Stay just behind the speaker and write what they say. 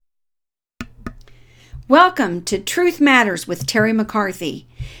Welcome to Truth Matters with Terry McCarthy.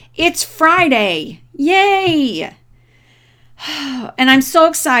 It's Friday. Yay! And I'm so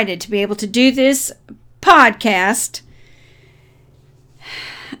excited to be able to do this podcast.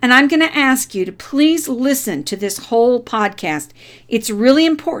 And I'm going to ask you to please listen to this whole podcast. It's really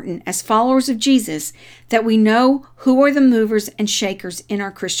important as followers of Jesus that we know who are the movers and shakers in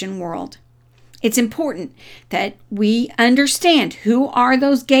our Christian world. It's important that we understand who are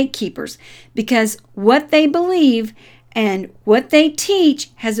those gatekeepers, because what they believe and what they teach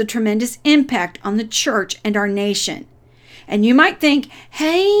has a tremendous impact on the church and our nation. And you might think,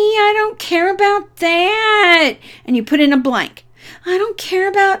 hey, I don't care about that. And you put in a blank. I don't care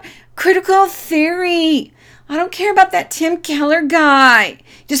about critical theory. I don't care about that Tim Keller guy.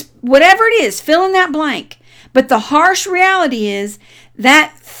 Just whatever it is, fill in that blank. But the harsh reality is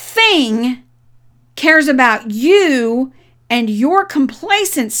that thing cares about you, and your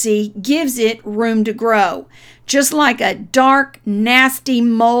complacency gives it room to grow. Just like a dark, nasty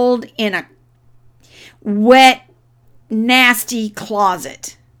mold in a wet, nasty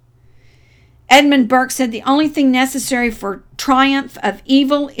closet. Edmund Burke said the only thing necessary for triumph of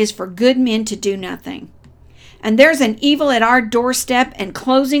evil is for good men to do nothing. And there's an evil at our doorstep, and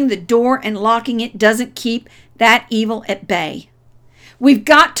closing the door and locking it doesn't keep that evil at bay. We've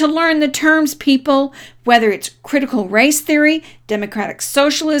got to learn the terms, people, whether it's critical race theory, democratic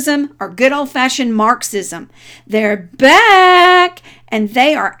socialism, or good old-fashioned Marxism. They're back, and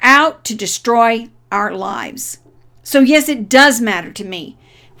they are out to destroy our lives. So yes, it does matter to me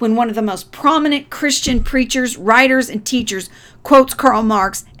when one of the most prominent Christian preachers, writers, and teachers quotes Karl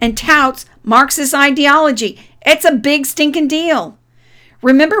Marx and touts Marxist ideology. It's a big stinking deal.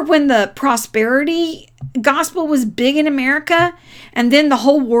 Remember when the prosperity gospel was big in America and then the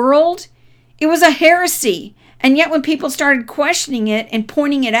whole world? It was a heresy. And yet when people started questioning it and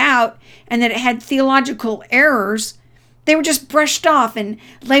pointing it out and that it had theological errors, they were just brushed off and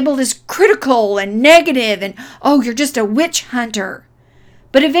labeled as critical and negative and, oh, you're just a witch hunter.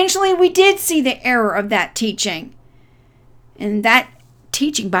 But eventually we did see the error of that teaching. And that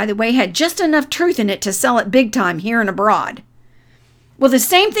teaching, by the way, had just enough truth in it to sell it big time here and abroad. Well, the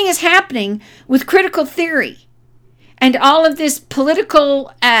same thing is happening with critical theory and all of this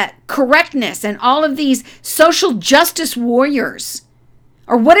political correctness and all of these social justice warriors,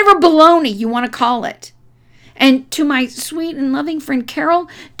 or whatever baloney you want to call it. And to my sweet and loving friend Carol,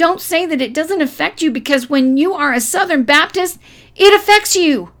 don't say that it doesn't affect you, because when you are a Southern Baptist, it affects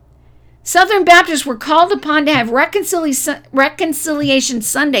you. Southern Baptists were called upon to have Reconciliation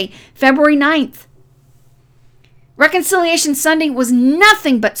Sunday, February 9th. Reconciliation Sunday was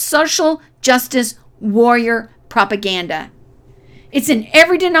nothing but social justice warrior propaganda. It's in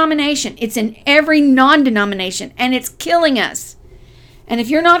every denomination. It's in every non-denomination, and it's killing us. And if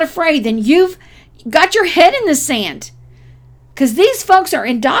you're not afraid, then you've got your head in the sand, because these folks are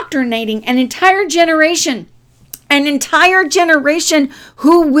indoctrinating an entire generation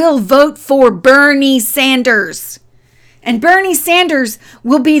who will vote for Bernie Sanders. And Bernie Sanders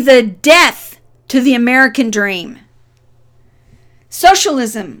will be the death to the American dream.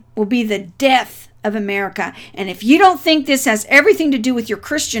 Socialism will be the death of America. And if you don't think this has everything to do with your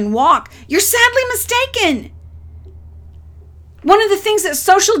Christian walk, you're sadly mistaken. One of the things that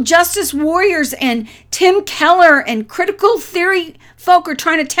social justice warriors and Tim Keller and critical theory folk are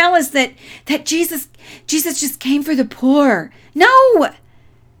trying to tell us that Jesus just came for the poor. No!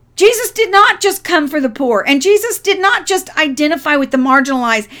 Jesus did not just come for the poor. And Jesus did not just identify with the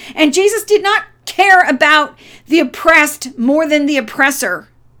marginalized. And Jesus did not care about the oppressed more than the oppressor.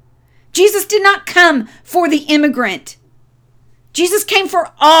 Jesus did not come for the immigrant. Jesus came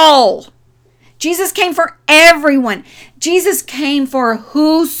for all. Jesus came for everyone. Jesus came for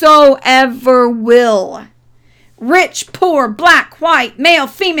whosoever will. Rich, poor, black, white, male,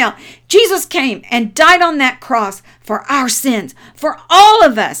 female. Jesus came and died on that cross for our sins, for all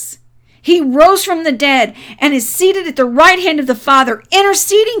of us. He rose from the dead and is seated at the right hand of the Father,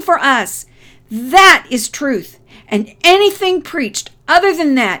 interceding for us. That is truth. And anything preached other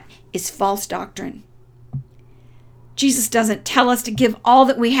than that is false doctrine. Jesus doesn't tell us to give all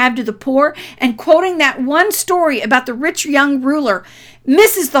that we have to the poor, and quoting that one story about the rich young ruler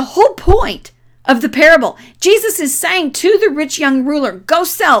misses the whole point of the parable. Jesus is saying to the rich young ruler, go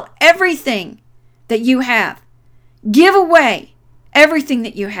sell everything that you have. Give away everything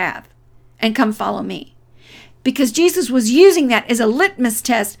that you have and come follow me. Because Jesus was using that as a litmus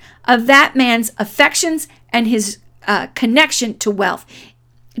test of that man's affections and his connection to wealth.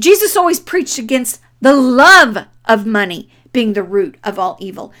 Jesus always preached against the love of money being the root of all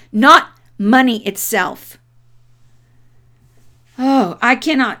evil, not money itself. Oh, I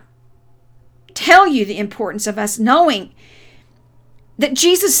cannot tell you the importance of us knowing that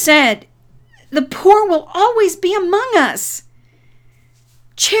Jesus said, the poor will always be among us.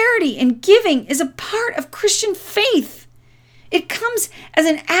 Charity and giving is a part of Christian faith. It comes as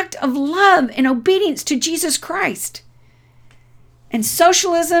an act of love and obedience to Jesus Christ. And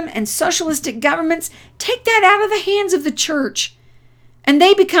socialism and socialistic governments take that out of the hands of the church. And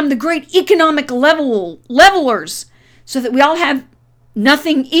they become the great economic levelers so that we all have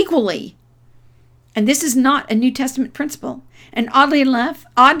nothing equally. And this is not a New Testament principle. And oddly enough,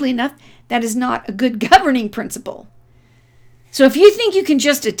 that is not a good governing principle. So if you think you can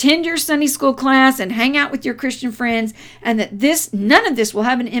just attend your Sunday school class and hang out with your Christian friends and that none of this will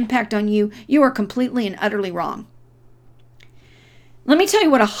have an impact on you, you are completely and utterly wrong. Let me tell you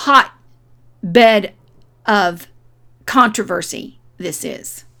what a hot bed of controversy this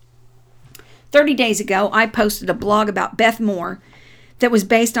is. 30 days ago, I posted a blog about Beth Moore that was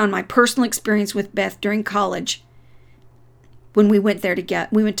based on my personal experience with Beth during college when we went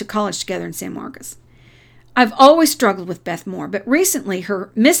to college together in San Marcos. I've always struggled with Beth Moore, but recently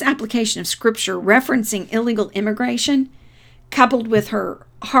her misapplication of scripture referencing illegal immigration, coupled with her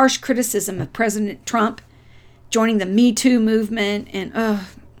harsh criticism of President Trump joining the Me Too movement and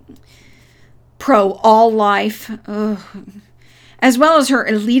pro-all life, as well as her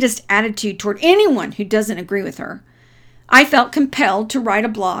elitist attitude toward anyone who doesn't agree with her, I felt compelled to write a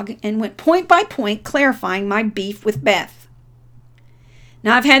blog and went point by point clarifying my beef with Beth.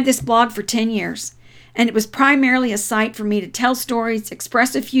 Now, I've had this blog for 10 years, and it was primarily a site for me to tell stories,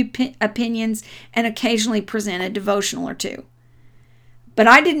 express a few opinions, and occasionally present a devotional or two. But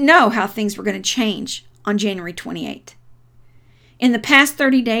I didn't know how things were going to change on January 28th. In the past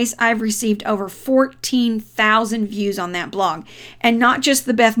 30 days, I've received over 14,000 views on that blog, and not just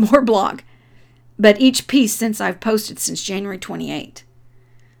the Beth Moore blog, but each piece since I've posted since January 28th.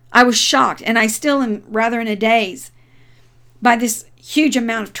 I was shocked, and I still am rather in a daze by this huge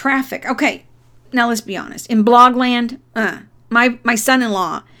amount of traffic. Okay, now let's be honest. In blogland, my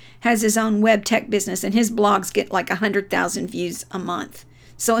son-in-law has his own web tech business, and his blogs get like 100,000 views a month.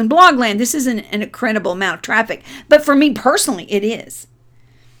 So in blogland, this isn't an incredible amount of traffic, but for me personally, it is.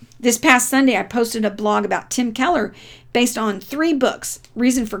 This past Sunday, I posted a blog about Tim Keller based on 3 books: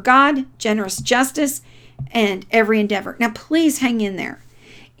 Reason for God, Generous Justice, and Every Endeavor. Now, please hang in there.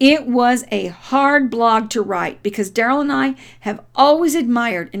 It was a hard blog to write because Daryl and I have always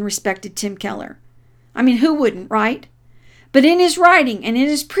admired and respected Tim Keller. I mean, who wouldn't, right? But in his writing and in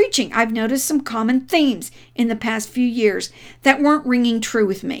his preaching, I've noticed some common themes in the past few years that weren't ringing true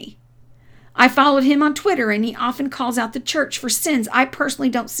with me. I followed him on Twitter, and he often calls out the church for sins I personally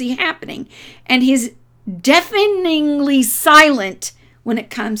don't see happening, and he's deafeningly silent when it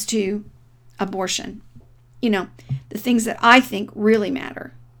comes to abortion. You know, the things that I think really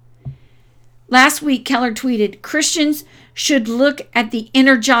matter. Last week, Keller tweeted, "Christians should look at the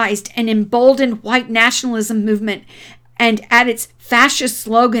energized and emboldened white nationalism movement and at its fascist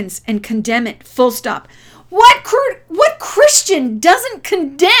slogans and condemn it, full stop." What Christian doesn't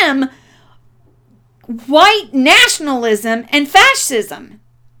condemn white nationalism and fascism?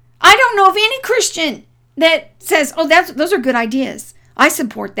 I don't know of any Christian that says, oh, those are good ideas. I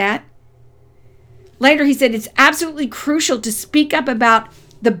support that. Later, he said, it's absolutely crucial to speak up about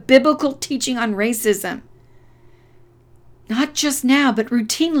the biblical teaching on racism. Not just now, but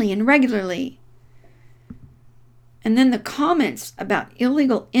routinely and regularly. And then the comments about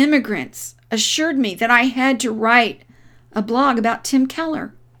illegal immigrants assured me that I had to write a blog about Tim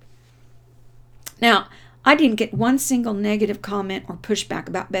Keller. Now, I didn't get one single negative comment or pushback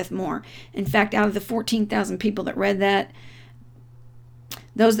about Beth Moore. In fact, out of the 14,000 people that read that,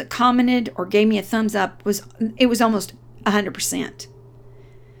 those that commented or gave me a thumbs up, it was almost 100%.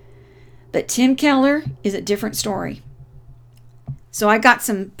 But Tim Keller is a different story. So I got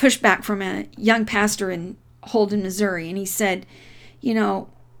some pushback from a young pastor in Holden, Missouri, and he said, you know,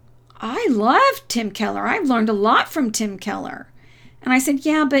 I love Tim Keller. I've learned a lot from Tim Keller. And I said,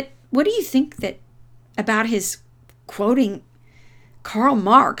 yeah, but what do you think about his quoting Karl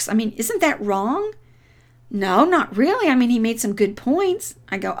Marx? I mean, isn't that wrong? No, not really. I mean, he made some good points.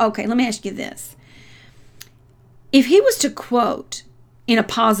 I go, okay, let me ask you this. If he was to quote in a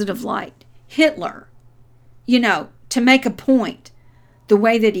positive light Hitler, you know, to make a point, the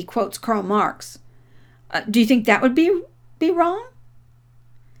way that he quotes Karl Marx, do you think that would be wrong?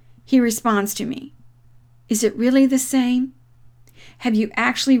 He responds to me, is it really the same? Have you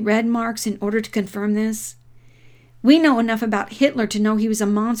actually read Marx in order to confirm this? We know enough about Hitler to know he was a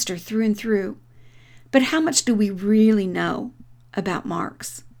monster through and through. But how much do we really know about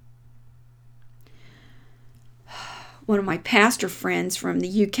Marx? One of my pastor friends from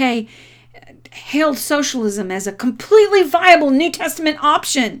the UK hailed socialism as a completely viable New Testament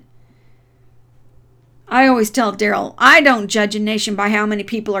option. I always tell Daryl, I don't judge a nation by how many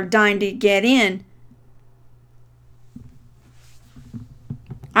people are dying to get in.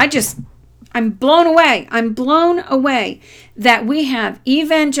 I'm blown away. I'm blown away that we have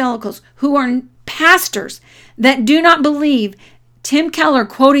evangelicals who are pastors that do not believe Tim Keller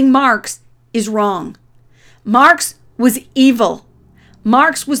quoting Marx is wrong. Marx was evil.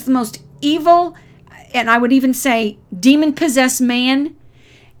 Marx was the most evil, and I would even say demon-possessed man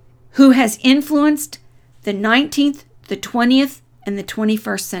who has influenced the 19th, the 20th, and the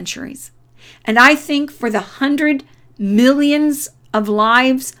 21st centuries. And I think for the 100 millions of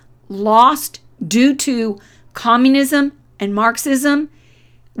lives lost due to communism and Marxism,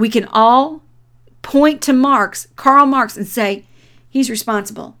 we can all point to Karl Marx, and say he's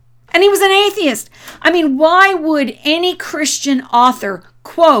responsible. And he was an atheist. I mean, why would any Christian author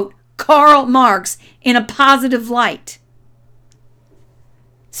quote Karl Marx in a positive light?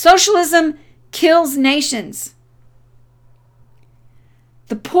 Socialism kills nations.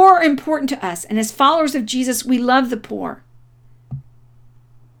 The poor are important to us, and as followers of Jesus, we love the poor.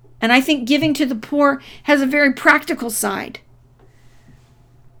 And I think giving to the poor has a very practical side.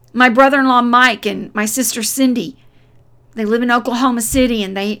 My brother-in-law Mike and my sister Cindy, they live in Oklahoma City,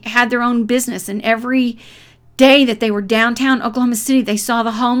 and they had their own business. And every day that they were downtown Oklahoma City, they saw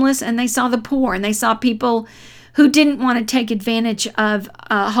the homeless and they saw the poor, and they saw people who didn't want to take advantage of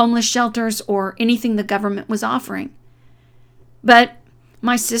homeless shelters or anything the government was offering. But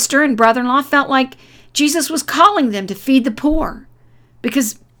my sister and brother-in-law felt like Jesus was calling them to feed the poor,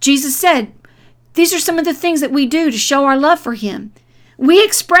 because Jesus said, these are some of the things that we do to show our love for him. We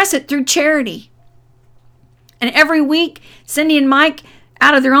express it through charity. And every week, Cindy and Mike,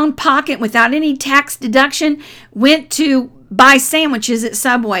 out of their own pocket, without any tax deduction, went to buy sandwiches at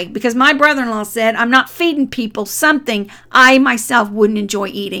Subway, because my brother-in-law said, I'm not feeding people something I myself wouldn't enjoy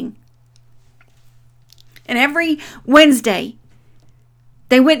eating. And every Wednesday,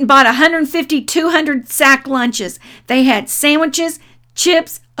 they went and bought 150, 200 sack lunches. They had sandwiches,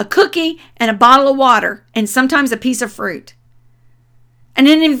 chips, a cookie, and a bottle of water, and sometimes a piece of fruit. And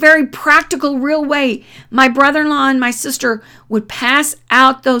in a very practical, real way, my brother-in-law and my sister would pass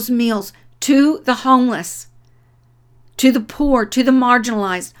out those meals to the homeless, to the poor, to the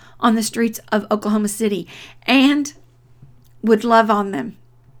marginalized on the streets of Oklahoma City, and would love on them,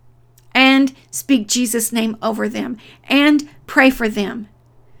 and speak Jesus' name over them, and pray for them.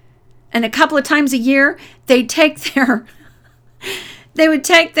 And a couple of times a year, they would take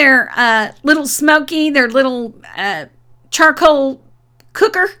their little smoky, their little charcoal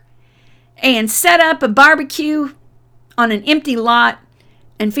cooker, and set up a barbecue on an empty lot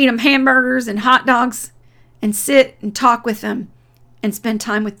and feed them hamburgers and hot dogs and sit and talk with them and spend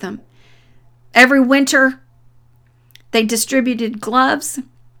time with them. Every winter, they distributed gloves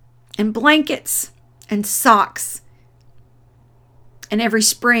and blankets and socks. And every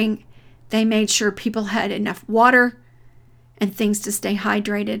spring, they made sure people had enough water and things to stay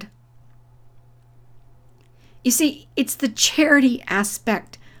hydrated. You see, it's the charity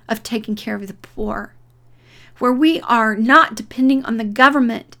aspect of taking care of the poor, where we are not depending on the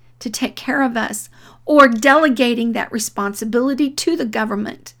government to take care of us or delegating that responsibility to the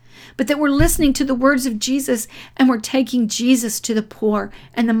government, but that we're listening to the words of Jesus and we're taking Jesus to the poor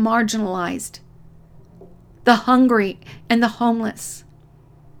and the marginalized, the hungry and the homeless.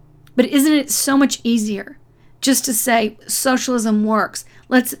 But isn't it so much easier just to say socialism works?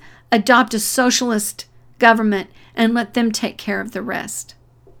 Let's adopt a socialist government and let them take care of the rest.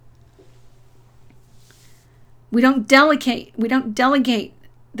 We don't delegate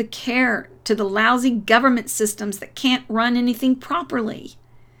the care to the lousy government systems that can't run anything properly.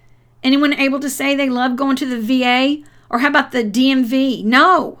 Anyone able to say they love going to the VA? Or how about the DMV?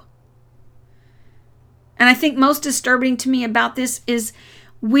 No. And I think most disturbing to me about this is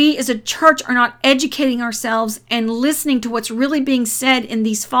we as a church are not educating ourselves and listening to what's really being said in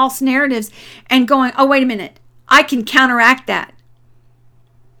these false narratives and going, oh, wait a minute, I can counteract that.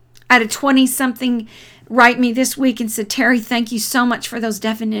 I had a 20-something write me this week and said, Terry, thank you so much for those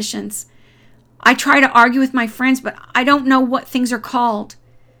definitions. I try to argue with my friends, but I don't know what things are called.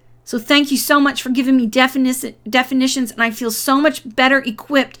 So thank you so much for giving me definitions, and I feel so much better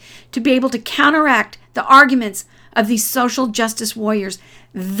equipped to be able to counteract the arguments of these social justice warriors.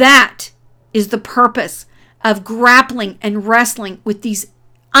 That is the purpose of grappling and wrestling with these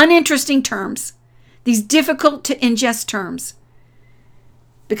uninteresting terms, these difficult to ingest terms.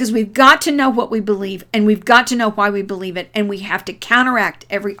 Because we've got to know what we believe, and we've got to know why we believe it, and we have to counteract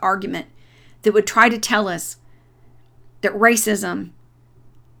every argument that would try to tell us that racism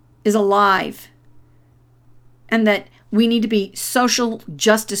is alive and that we need to be social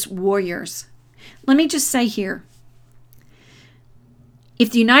justice warriors. Let me just say here,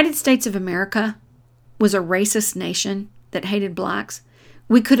 if the United States of America was a racist nation that hated blacks,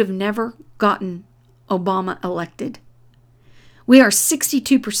 we could have never gotten Obama elected. We are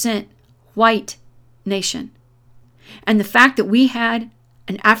 62% white nation. And the fact that we had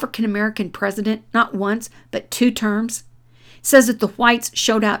an African American president, not once, but 2 terms, says that the whites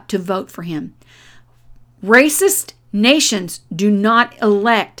showed out to vote for him. Racist nations do not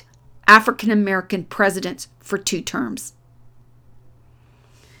elect African American presidents for 2 terms.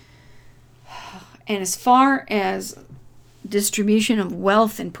 And as far as distribution of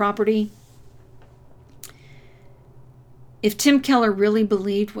wealth and property, if Tim Keller really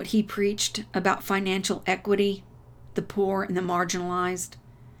believed what he preached about financial equity, the poor and the marginalized,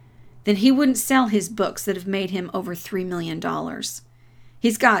 then he wouldn't sell his books that have made him over $3 million.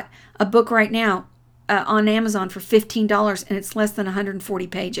 He's got a book right now on Amazon for $15 and it's less than 140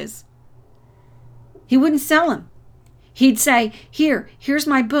 pages. He wouldn't sell them. He'd say, here's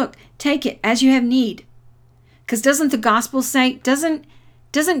my book. Take it as you have need. Because doesn't the gospel say, doesn't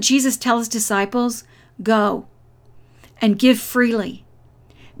Jesus tell his disciples, go and give freely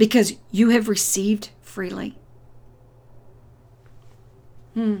because you have received freely?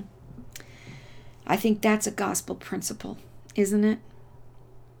 I think that's a gospel principle, isn't it?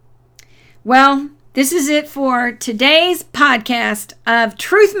 Well, this is it for today's podcast of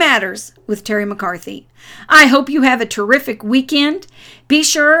Truth Matters with Terry McCarthy. I hope you have a terrific weekend. Be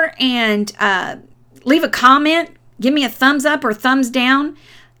sure and leave a comment. Give me a thumbs up or thumbs down.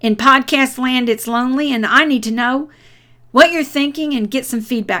 In podcast land, it's lonely, and I need to know what you're thinking and get some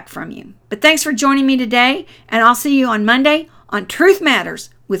feedback from you. But thanks for joining me today, and I'll see you on Monday on Truth Matters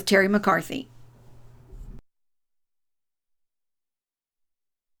with Terry McCarthy.